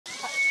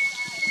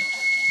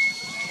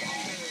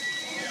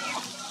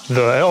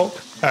The elk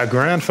at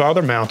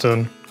Grandfather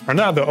Mountain are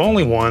not the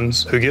only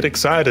ones who get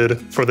excited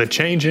for the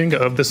changing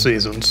of the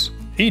seasons.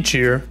 Each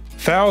year,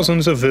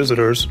 thousands of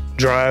visitors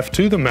drive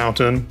to the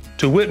mountain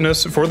to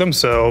witness for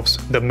themselves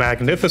the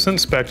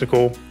magnificent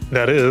spectacle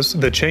that is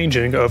the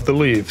changing of the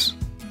leaves.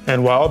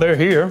 And while they're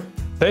here,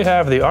 they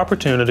have the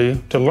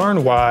opportunity to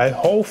learn why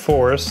whole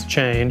forests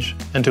change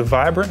into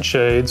vibrant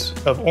shades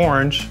of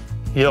orange,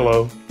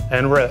 yellow,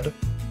 and red.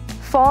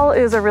 Fall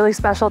is a really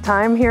special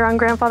time here on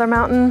Grandfather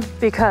Mountain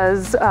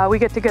because we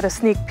get to get a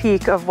sneak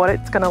peek of what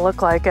it's going to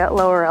look like at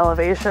lower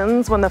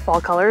elevations when the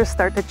fall colors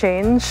start to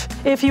change.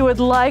 If you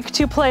would like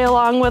to play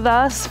along with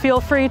us,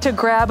 feel free to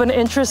grab an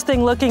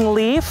interesting looking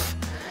leaf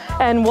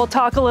and we'll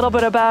talk a little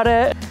bit about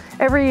it.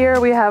 Every year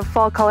we have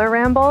fall color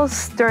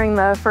rambles during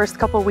the first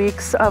couple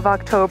weeks of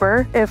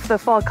October. If the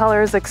fall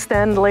colors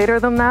extend later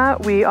than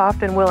that, we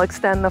often will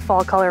extend the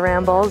fall color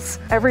rambles.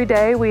 Every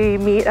day we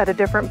meet at a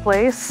different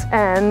place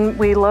and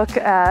we look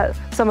at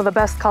some of the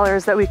best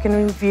colors that we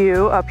can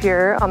view up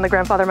here on the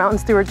Grandfather Mountain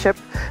Stewardship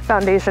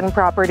Foundation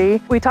property.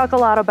 We talk a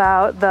lot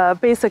about the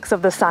basics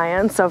of the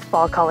science of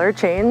fall color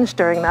change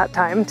during that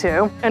time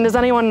too. And does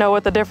anyone know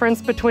what the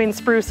difference between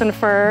spruce and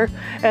fir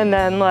and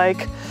then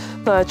like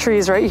the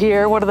trees right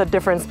here, what are the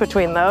difference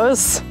between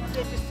those?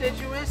 They're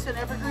deciduous and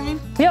evergreen?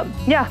 Yep,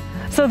 yeah.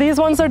 So these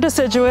ones are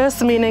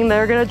deciduous, meaning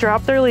they're gonna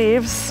drop their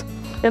leaves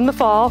in the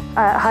fall.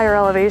 At higher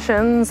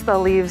elevations, the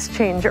leaves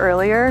change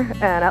earlier,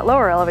 and at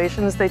lower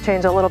elevations, they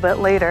change a little bit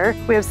later.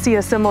 We see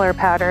a similar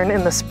pattern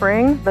in the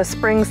spring. The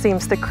spring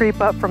seems to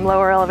creep up from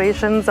lower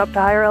elevations up to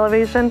higher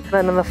elevation.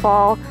 Then in the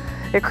fall,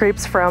 it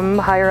creeps from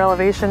higher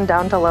elevation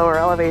down to lower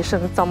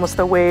elevation. It's almost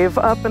a wave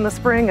up in the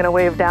spring and a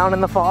wave down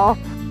in the fall.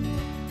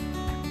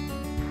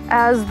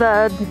 As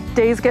the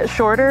days get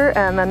shorter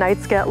and the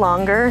nights get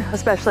longer,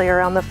 especially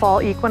around the fall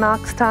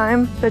equinox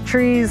time, the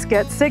trees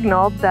get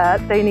signaled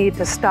that they need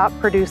to stop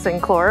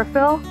producing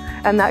chlorophyll,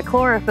 and that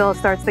chlorophyll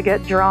starts to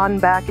get drawn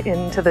back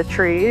into the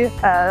tree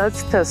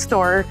to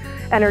store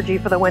energy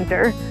for the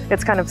winter.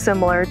 It's kind of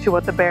similar to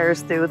what the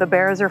bears do. The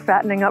bears are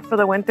fattening up for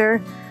the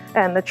winter,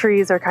 and the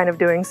trees are kind of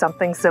doing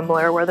something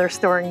similar where they're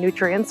storing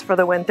nutrients for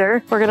the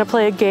winter. We're gonna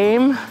play a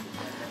game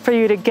for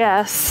you to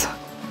guess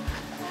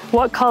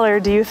what color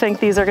do you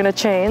think these are going to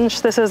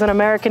change? This is an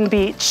American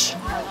beech.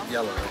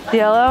 Yellow.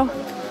 Yellow?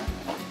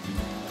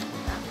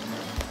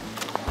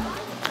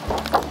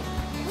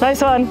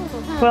 Nice one.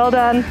 Well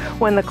done.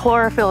 When the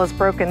chlorophyll is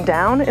broken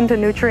down into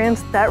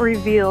nutrients, that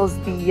reveals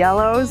the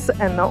yellows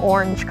and the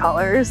orange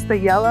colors. The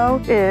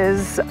yellow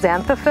is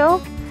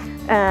xanthophyll,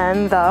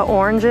 and the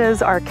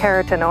oranges are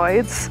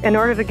carotenoids. In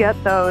order to get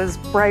those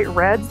bright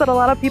reds that a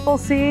lot of people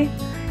see,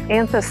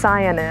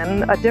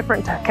 anthocyanin, a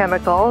different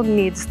chemical,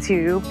 needs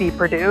to be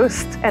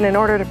produced. And in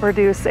order to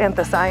produce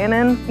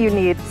anthocyanin, you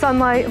need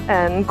sunlight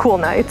and cool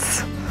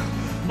nights.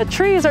 The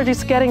trees are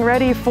just getting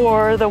ready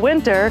for the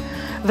winter.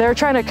 They're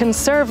trying to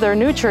conserve their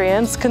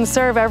nutrients,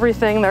 conserve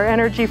everything, their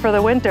energy for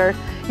the winter,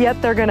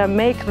 yet they're gonna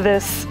make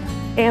this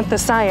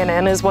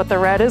anthocyanin, is what the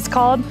red is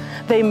called.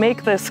 They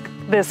make this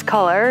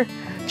color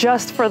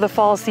just for the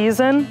fall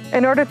season.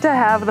 In order to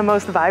have the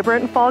most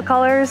vibrant fall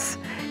colors,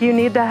 you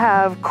need to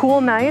have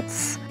cool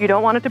nights. You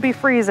don't want it to be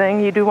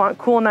freezing. You do want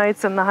cool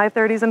nights in the high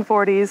 30s and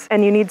 40s,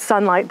 and you need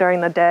sunlight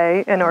during the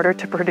day in order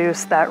to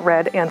produce that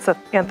red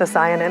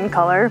anthocyanin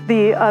color.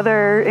 The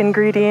other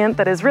ingredient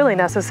that is really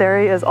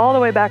necessary is all the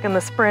way back in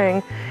the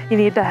spring, you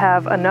need to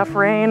have enough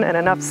rain and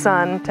enough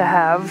sun to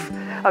have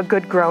a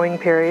good growing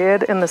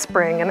period in the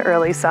spring and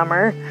early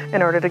summer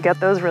in order to get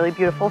those really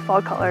beautiful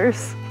fall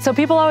colors. So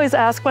people always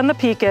ask when the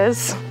peak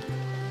is.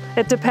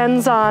 It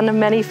depends on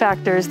many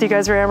factors. Do you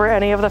guys remember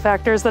any of the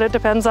factors that it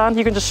depends on?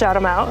 You can just shout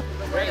them out.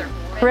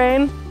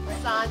 Rain.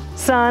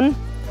 Sun.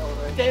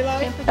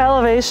 Daylight.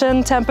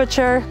 Elevation,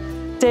 temperature,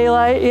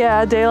 daylight.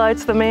 Yeah,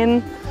 daylight's the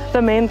main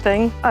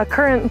thing. A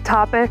current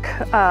topic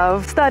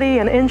of study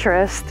and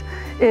interest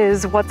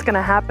is what's going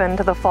to happen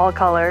to the fall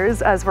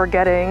colors as we're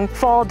getting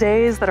fall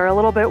days that are a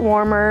little bit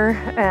warmer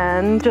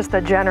and just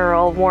a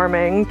general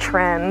warming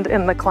trend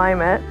in the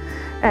climate.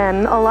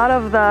 And a lot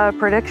of the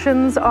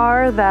predictions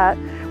are that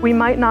we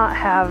might not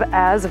have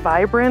as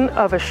vibrant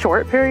of a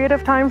short period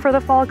of time for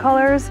the fall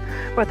colors,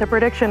 but the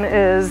prediction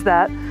is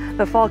that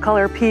the fall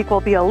color peak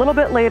will be a little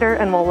bit later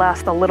and will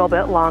last a little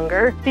bit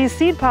longer. These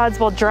seed pods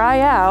will dry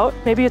out.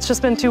 Maybe it's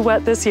just been too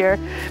wet this year,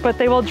 but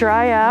they will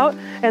dry out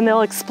and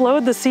they'll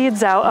explode the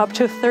seeds out up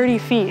to 30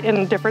 feet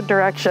in different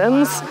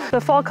directions.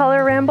 The fall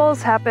color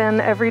rambles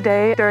happen every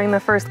day during the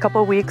first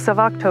couple weeks of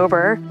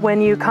October. When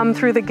you come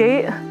through the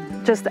gate,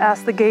 just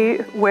ask the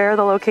gate where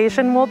the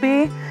location will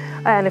be.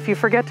 And if you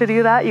forget to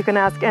do that, you can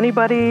ask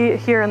anybody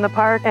here in the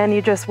park, and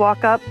you just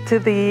walk up to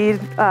the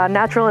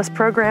Naturalist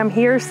Program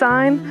Here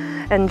sign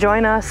and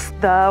join us.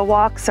 The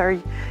walks are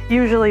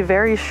usually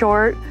very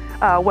short,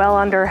 well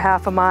under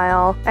half a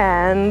mile,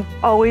 and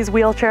always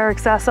wheelchair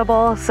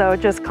accessible. So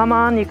just come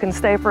on, you can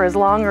stay for as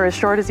long or as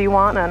short as you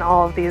want on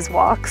all of these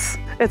walks.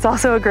 It's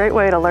also a great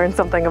way to learn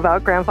something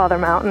about Grandfather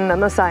Mountain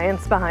and the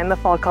science behind the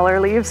fall color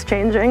leaves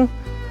changing.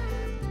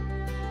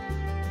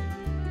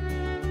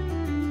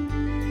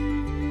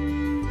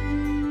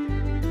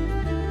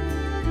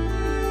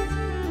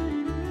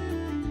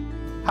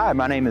 Hi,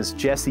 my name is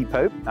Jesse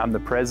Pope. I'm the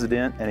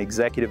President and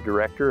Executive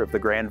Director of the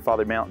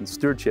Grandfather Mountain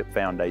Stewardship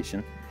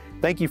Foundation.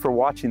 Thank you for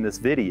watching this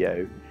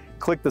video.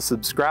 Click the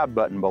subscribe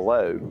button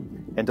below.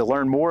 And to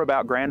learn more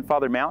about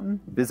Grandfather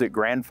Mountain, visit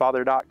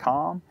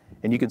grandfather.com,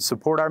 and you can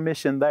support our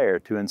mission there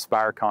to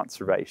inspire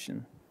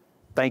conservation.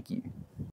 Thank you.